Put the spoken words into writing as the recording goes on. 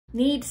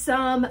Need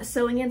some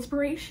sewing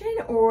inspiration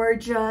or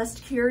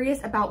just curious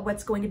about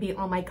what's going to be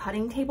on my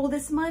cutting table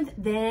this month?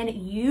 Then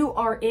you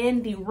are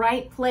in the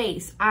right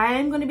place.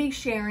 I'm going to be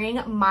sharing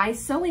my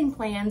sewing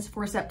plans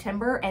for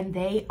September and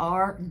they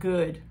are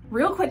good.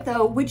 Real quick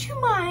though, would you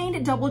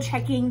mind double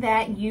checking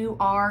that you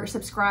are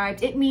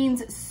subscribed? It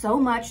means so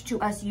much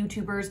to us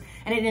YouTubers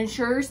and it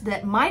ensures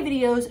that my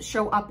videos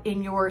show up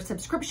in your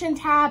subscription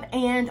tab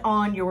and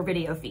on your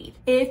video feed.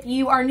 If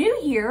you are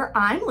new here,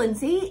 I'm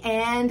Lindsay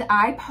and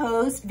I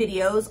post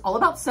videos all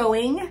about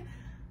sewing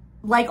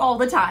like all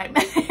the time.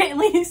 At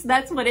least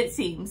that's what it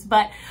seems.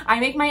 But I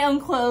make my own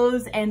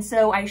clothes and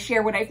so I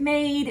share what I've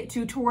made,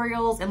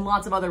 tutorials, and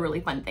lots of other really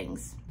fun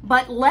things.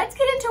 But let's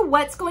get into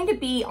what's going to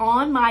be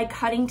on my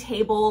cutting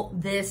table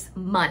this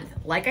month.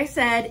 Like I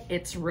said,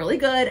 it's really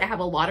good. I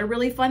have a lot of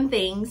really fun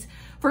things.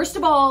 First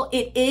of all,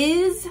 it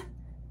is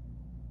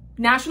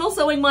National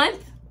Sewing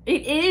Month.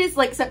 It is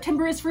like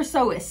September is for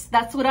sewists.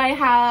 That's what I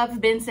have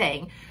been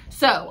saying.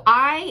 So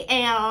I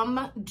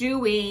am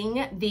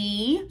doing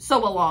the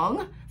sew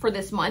along for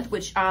this month,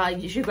 which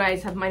you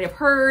guys might have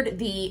heard.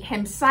 The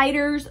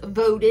Hemsiders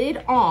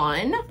voted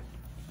on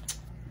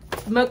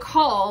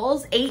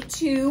McCall's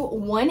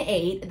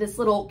 8218, this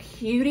little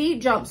cutie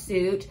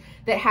jumpsuit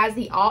that has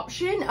the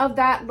option of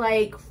that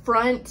like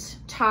front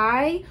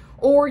tie,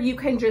 or you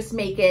can just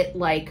make it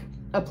like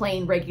a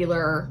plain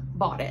regular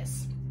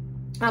bodice.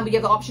 We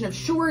have the option of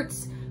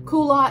shorts,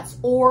 culottes,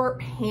 or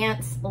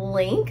pants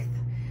length.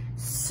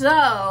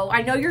 So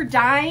I know you're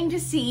dying to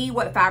see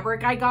what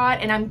fabric I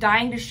got and I'm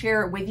dying to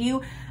share it with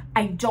you.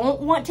 I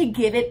don't want to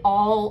give it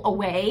all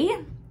away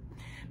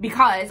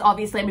because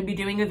obviously I'm gonna be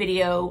doing a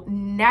video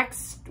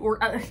next, or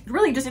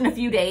really just in a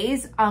few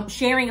days,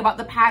 sharing about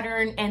the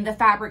pattern and the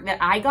fabric that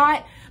I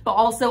got, but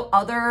also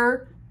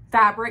other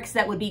fabrics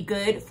that would be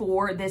good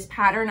for this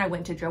pattern. I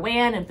went to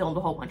Joann and filmed a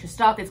whole bunch of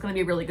stuff. It's gonna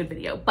be a really good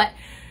video, but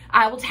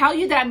I will tell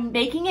you that I'm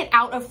making it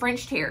out of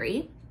French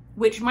terry,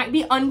 which might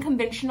be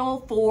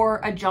unconventional for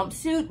a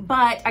jumpsuit,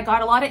 but I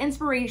got a lot of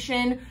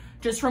inspiration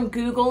just from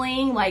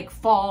Googling like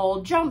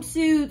fall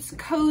jumpsuits,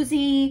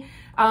 cozy,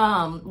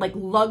 like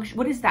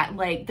what is that?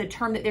 Like the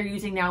term that they're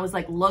using now is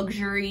like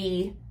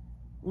luxury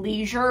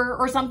leisure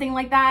or something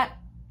like that.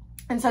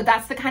 And so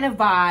that's the kind of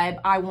vibe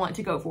I want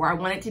to go for. I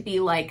want it to be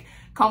like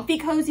comfy,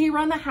 cozy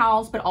around the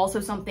house, but also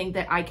something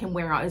that I can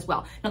wear out as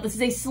well. Now this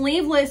is a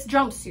sleeveless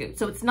jumpsuit,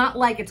 so it's not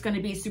like it's gonna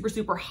be super,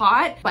 super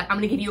hot, but I'm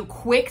gonna give you a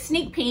quick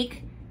sneak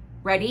peek.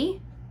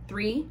 Ready?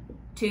 3,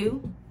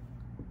 2.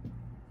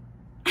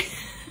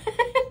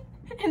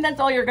 And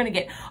that's all you're gonna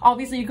get.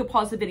 Obviously you could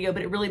pause the video,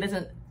 but it really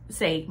doesn't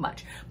say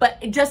much.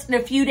 But just in a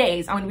few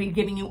days, I'm gonna be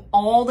giving you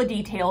all the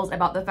details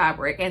about the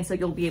fabric. And so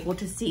you'll be able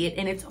to see it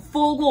in its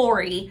full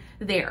glory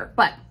there.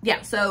 But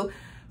yeah, so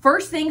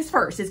first things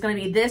first is gonna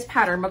be this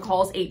pattern,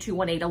 McCall's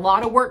 8218. A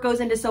lot of work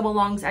goes into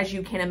sew-alongs, as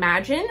you can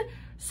imagine.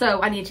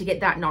 So I need to get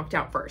that knocked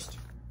out first.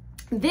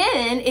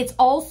 Then it's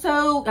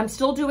also, I'm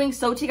still doing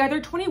Sew Together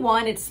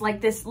 21. It's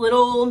like this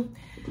little,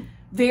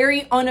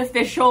 very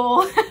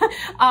unofficial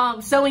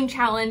sewing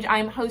challenge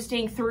I'm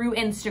hosting through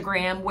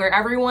Instagram, where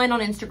everyone on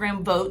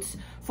Instagram votes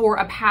for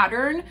a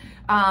pattern.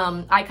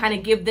 I kind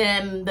of give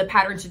them the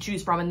patterns to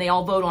choose from and they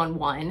all vote on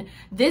one.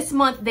 This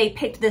month they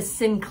picked the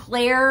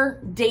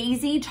Sinclair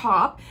Daisy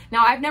top.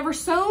 Now I've never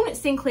sewn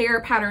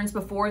Sinclair patterns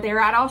before. They're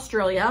out of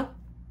Australia.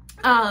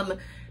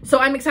 So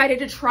I'm excited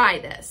to try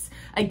this.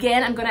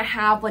 Again, I'm gonna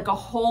have like a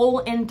whole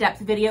in-depth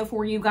video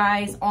for you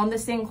guys on the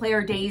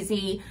Sinclair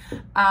Daisy,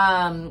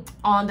 on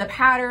the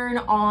pattern,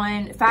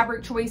 on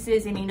fabric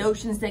choices, any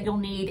notions that you'll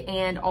need,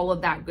 and all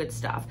of that good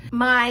stuff.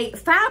 My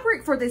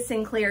fabric for the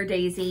Sinclair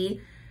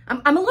Daisy,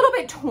 I'm a little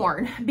bit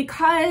torn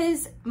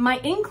because my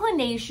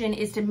inclination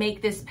is to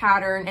make this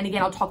pattern, and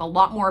again, I'll talk a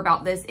lot more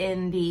about this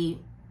in the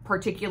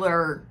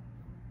particular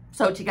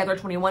Sew Together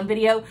 21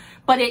 video,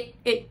 but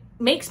it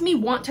makes me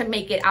want to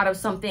make it out of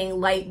something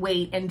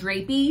lightweight and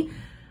drapey.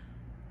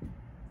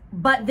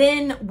 But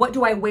then what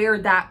do I wear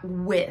that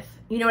with?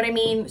 You know what I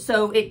mean?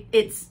 So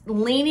it's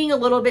leaning a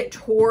little bit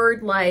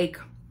toward like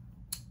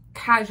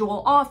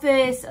casual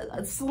office,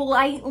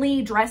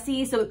 slightly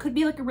dressy. So it could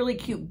be like a really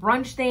cute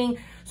brunch thing.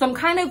 So I'm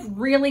kind of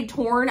really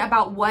torn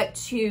about what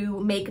to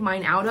make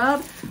mine out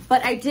of.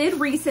 But I did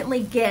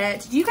recently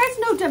get, do you guys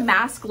know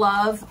Damask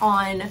Love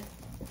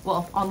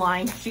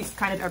online? She's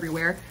kind of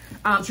everywhere.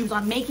 She was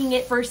on Making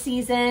It first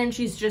season.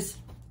 She's just,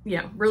 you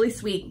know, really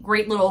sweet,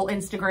 great little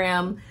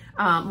Instagram.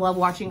 Love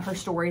watching her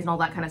stories and all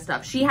that kind of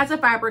stuff. She has a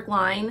fabric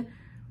line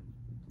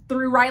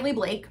through Riley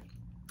Blake.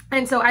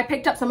 And so I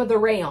picked up some of the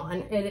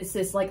rayon, and it's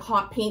this like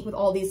hot pink with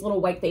all these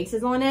little white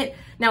faces on it.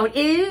 Now it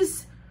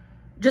is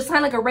just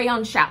kind of like a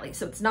rayon challis,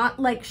 so it's not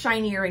like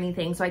shiny or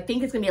anything. So I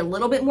think it's gonna be a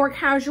little bit more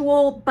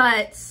casual,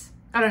 but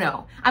I don't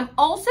know. I'm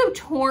also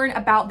torn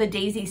about the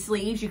daisy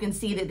sleeves. You can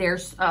see that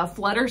there's a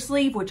flutter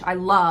sleeve, which I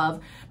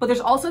love, but there's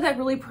also that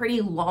really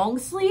pretty long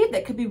sleeve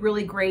that could be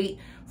really great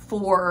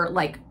for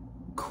like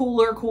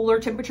cooler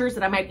temperatures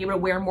that I might be able to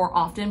wear more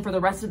often for the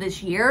rest of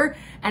this year.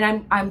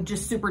 And I'm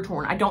just super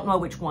torn. I don't know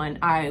which one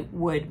I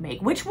would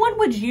make. Which one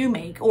would you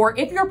make? Or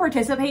if you're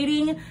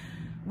participating,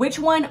 Which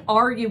one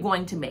are you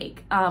going to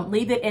make?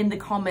 Leave it in the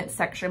comment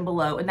section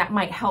below, and that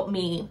might help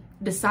me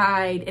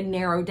decide and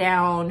narrow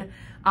down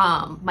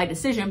my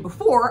decision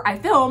before I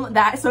film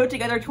that Sew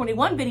Together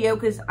 21 video,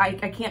 because I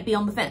can't be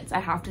on the fence.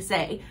 I have to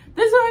say,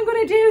 this is what I'm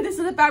going to do. This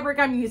is the fabric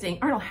I'm using.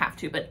 I don't have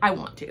to, but I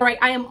want to. All right,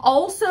 I am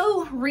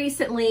also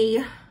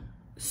recently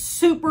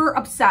super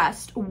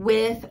obsessed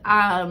with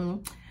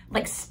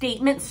like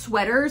statement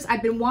sweaters.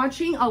 I've been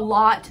watching a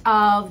lot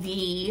of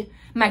the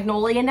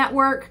Magnolia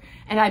Network,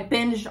 and I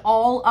binged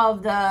all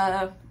of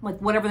the, like,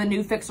 whatever the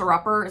new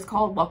fixer-upper is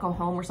called, Welcome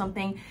Home or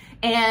something.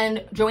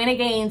 And Joanna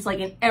Gaines, like,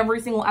 in every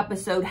single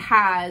episode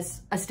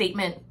has a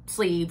statement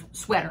sleeve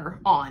sweater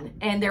on,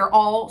 and they're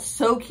all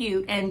so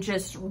cute and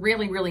just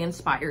really, really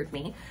inspired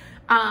me.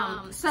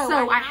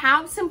 So I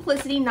have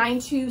Simplicity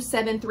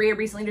 9273. I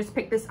recently just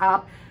picked this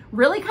up.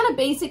 Really kind of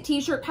basic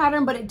t-shirt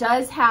pattern, but it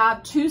does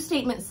have 2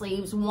 statement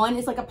sleeves. One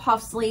is like a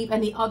puff sleeve,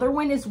 and the other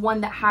one is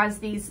one that has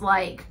these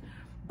like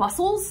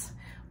bustles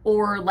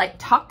or like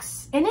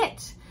tucks in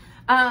it.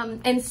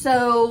 And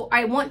so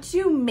I want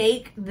to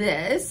make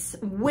this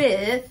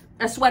with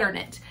a sweater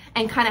knit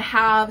and kind of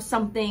have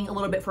something a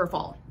little bit for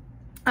fall.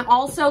 I'm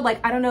also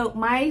like, I don't know,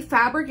 my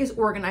fabric is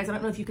organized. I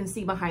don't know if you can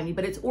see behind me,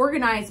 but it's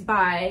organized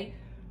by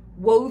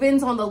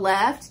wovens on the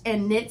left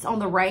and knits on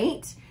the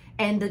right.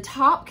 And the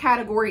top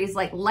category is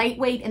like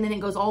lightweight, and then it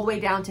goes all the way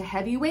down to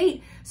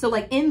heavyweight. So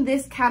like in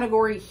this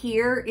category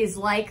here is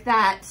like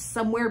that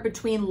somewhere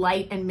between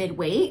light and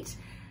midweight.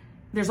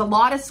 There's a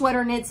lot of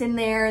sweater knits in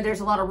there.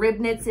 There's a lot of rib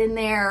knits in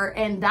there.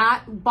 And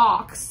that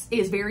box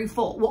is very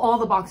full. Well, all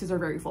the boxes are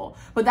very full,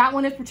 but that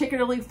one is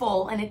particularly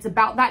full. And it's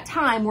about that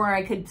time where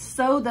I could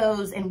sew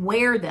those and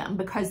wear them,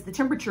 because the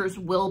temperatures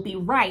will be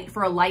right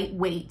for a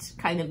lightweight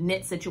kind of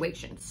knit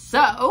situation.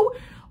 So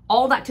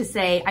all that to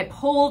say, I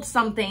pulled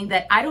something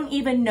that I don't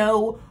even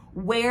know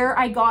where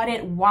I got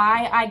it,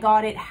 why I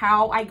got it,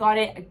 how I got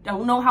it. I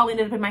don't know how it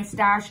ended up in my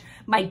stash.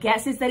 My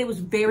guess is that it was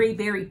very,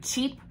 very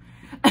cheap,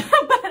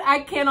 but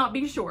I cannot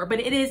be sure.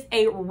 But it is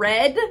a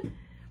red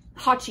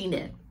Hachi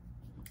knit.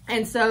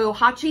 And so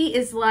Hachi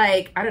is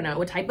like, I don't know,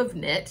 a type of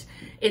knit.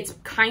 It's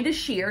kind of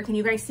sheer. Can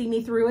you guys see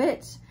me through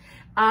it?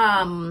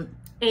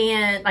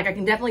 And like, I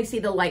can definitely see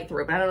the light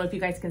through it, but I don't know if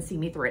you guys can see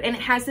me through it. And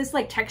it has this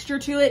like texture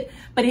to it,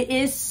 but it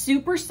is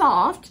super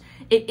soft.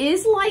 It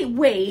is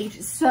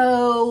lightweight.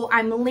 So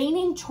I'm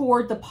leaning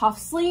toward the puff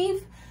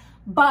sleeve,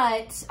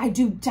 but I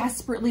do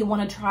desperately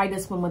want to try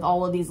this one with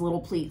all of these little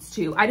pleats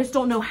too. I just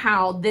don't know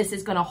how this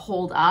is going to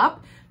hold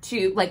up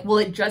to, like, will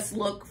it just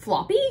look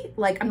floppy?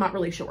 Like, I'm not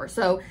really sure.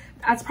 So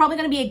that's probably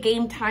going to be a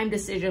game time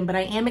decision, but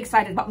I am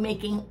excited about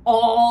making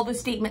all the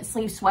statement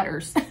sleeve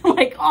sweaters,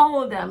 like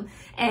all of them,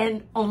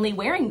 and only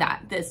wearing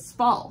that this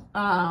fall.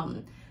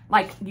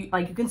 Like you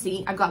can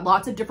see, I've got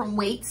lots of different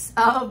weights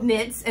of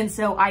knits, and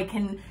so I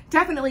can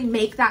definitely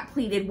make that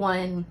pleated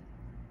one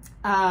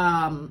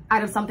out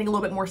of something a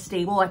little bit more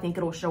stable. I think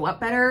it'll show up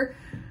better,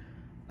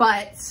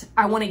 but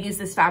I want to use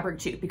this fabric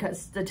too,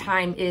 because the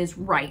time is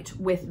right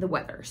with the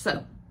weather.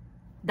 So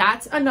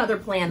that's another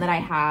plan that I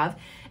have.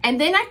 And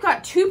then I've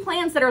got 2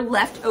 plans that are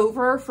left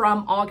over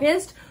from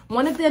August.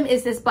 One of them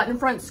is this button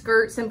front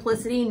skirt,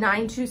 Simplicity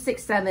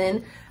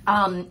 9267.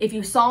 If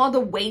you saw the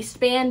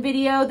waistband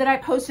video that I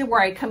posted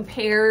where I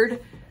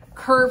compared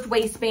curved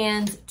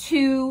waistbands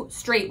to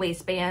straight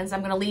waistbands, I'm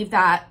going to leave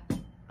that.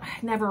 I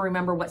never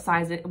remember what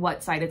side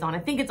it's on. I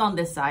think it's on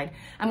this side.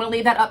 I'm going to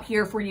leave that up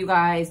here for you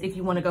guys if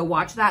you want to go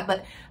watch that.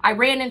 But I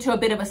ran into a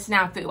bit of a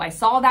snafu. I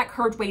saw that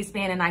curved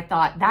waistband and I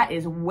thought that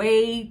is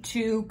way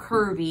too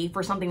curvy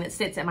for something that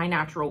sits at my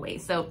natural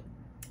waist. So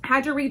I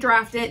had to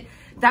redraft it.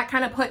 That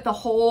kind of put the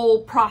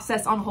whole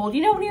process on hold.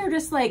 You know, when you're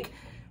just like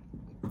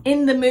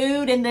in the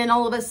mood and then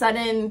all of a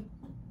sudden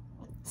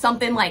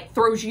something like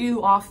throws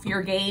you off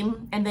your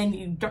game, and then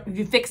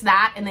you fix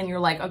that, and then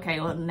you're like, okay,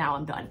 well, now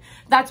I'm done.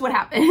 That's what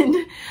happened.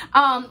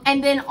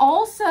 And then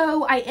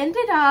also I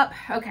ended up,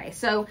 okay,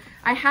 so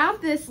I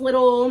have this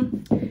little,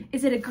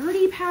 is it a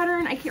Gertie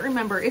pattern? I can't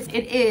remember. It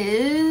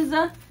is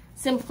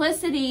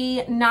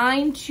Simplicity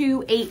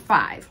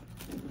 9285.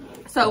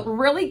 So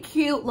really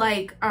cute,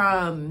 like,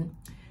 I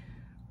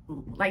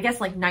guess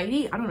like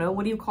nighty, I don't know,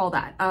 what do you call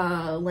that?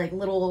 Like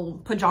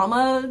little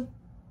pajama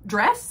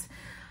dress.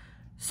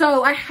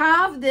 So I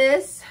have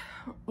this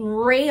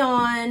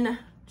rayon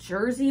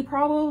jersey,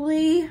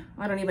 probably,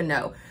 I don't even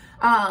know.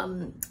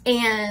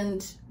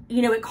 And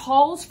you know, it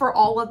calls for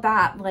all of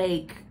that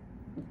like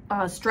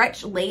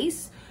stretch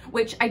lace,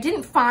 which I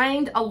didn't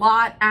find a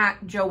lot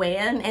at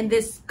Joann. And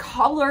this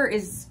color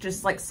is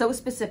just like so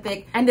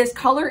specific. And this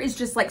color is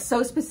just like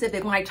so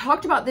specific. When I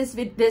talked about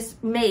this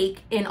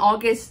make in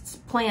August's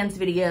plans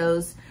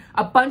videos,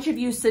 a bunch of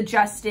you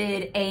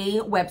suggested a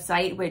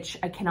website, which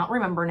I cannot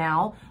remember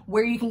now,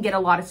 where you can get a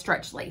lot of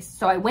stretch lace.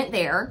 So I went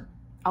there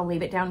I'll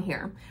leave it down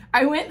here.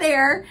 I went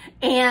there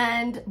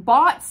and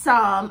bought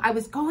some. I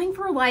was going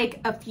for like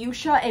a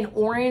fuchsia and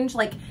orange.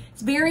 Like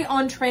it's very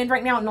on trend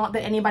right now. Not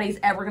that anybody's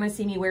ever gonna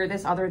see me wear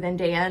this other than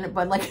Dan,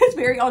 but like it's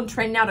very on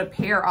trend now to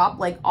pair up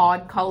like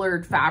odd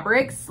colored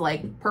fabrics,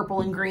 like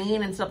purple and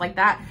green and stuff like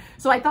that.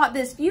 So I thought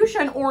this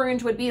fuchsia and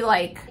orange would be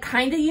like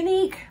kind of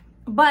unique,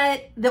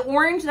 but the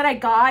orange that I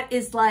got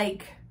is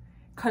like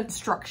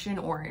construction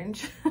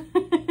orange.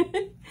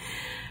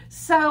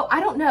 So I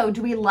don't know,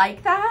 do we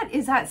like that?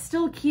 Is that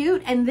still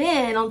cute? And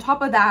then on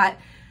top of that,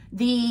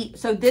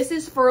 so this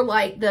is for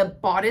like the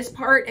bodice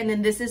part, and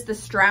then this is the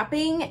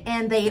strapping,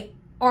 and they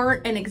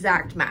aren't an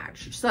exact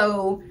match.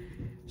 So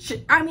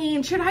should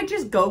I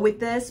just go with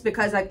this?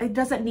 Because it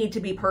doesn't need to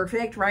be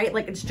perfect, right?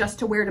 Like it's just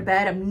to wear to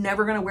bed. I'm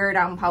never gonna wear it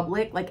out in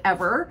public, like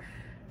ever.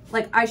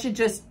 Like I should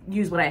just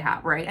use what I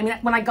have, right? I mean,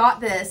 when I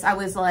got this, I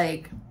was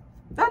like,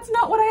 that's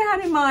not what I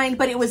had in mind,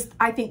 but it was,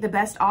 I think, the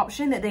best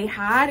option that they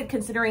had,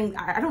 considering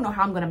I don't know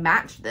how I'm going to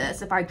match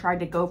this if I tried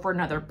to go for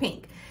another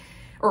pink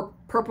or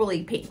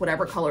purpley pink,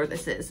 whatever color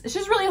this is. It's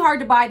just really hard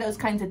to buy those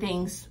kinds of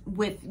things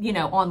with, you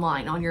know,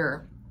 online on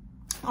your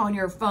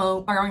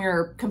phone or on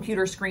your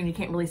computer screen. You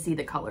can't really see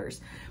the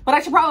colors, but I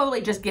should probably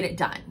just get it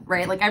done,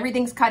 right? Like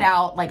everything's cut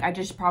out. Like I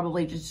just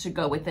probably just should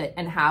go with it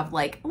and have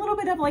like a little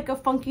bit of like a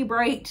funky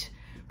bright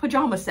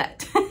pajama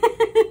set.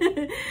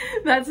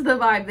 That's the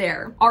vibe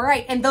there. All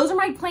right, and those are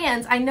my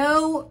plans. I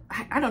know,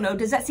 I don't know,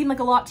 does that seem like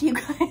a lot to you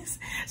guys?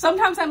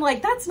 Sometimes I'm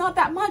like, that's not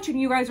that much, and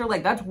you guys are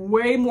like, that's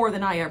way more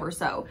than I ever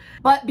sew.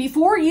 But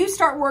before you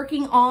start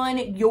working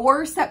on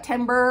your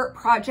September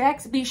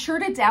projects, be sure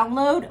to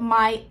download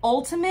my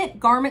Ultimate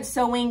Garment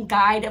Sewing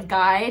Guide of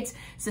Guides.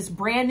 It's this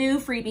brand new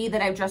freebie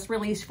that I've just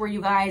released for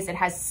you guys. It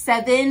has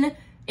 7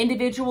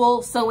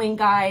 individual sewing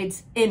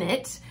guides in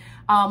it.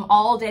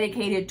 All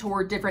dedicated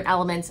toward different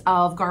elements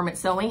of garment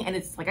sewing. And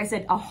it's, like I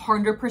said,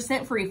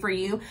 100% free for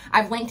you.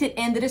 I've linked it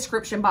in the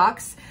description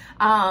box.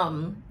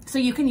 So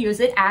you can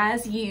use it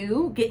as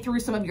you get through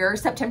some of your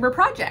September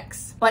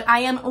projects. But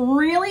I am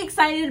really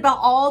excited about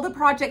all the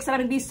projects that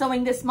I'm gonna be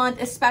sewing this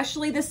month,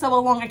 especially the sew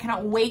along. I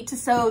cannot wait to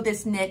sew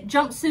this knit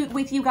jumpsuit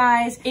with you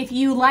guys. If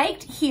you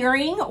liked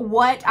hearing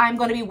what I'm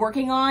gonna be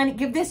working on,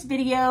 give this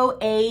video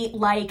a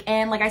like.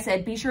 And like I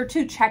said, be sure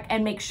to check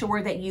and make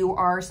sure that you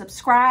are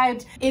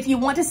subscribed. If you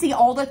want to see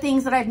all the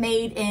things that I've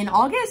made in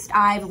August,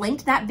 I've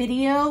linked that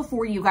video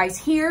for you guys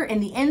here in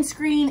the end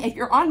screen. If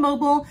you're on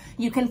mobile,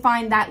 you can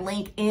find that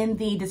link in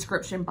the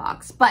description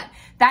box. But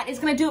that is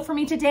going to do it for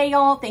me today,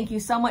 y'all. Thank you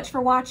so much for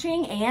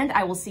watching, and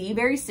I will see you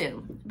very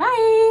soon.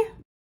 Bye.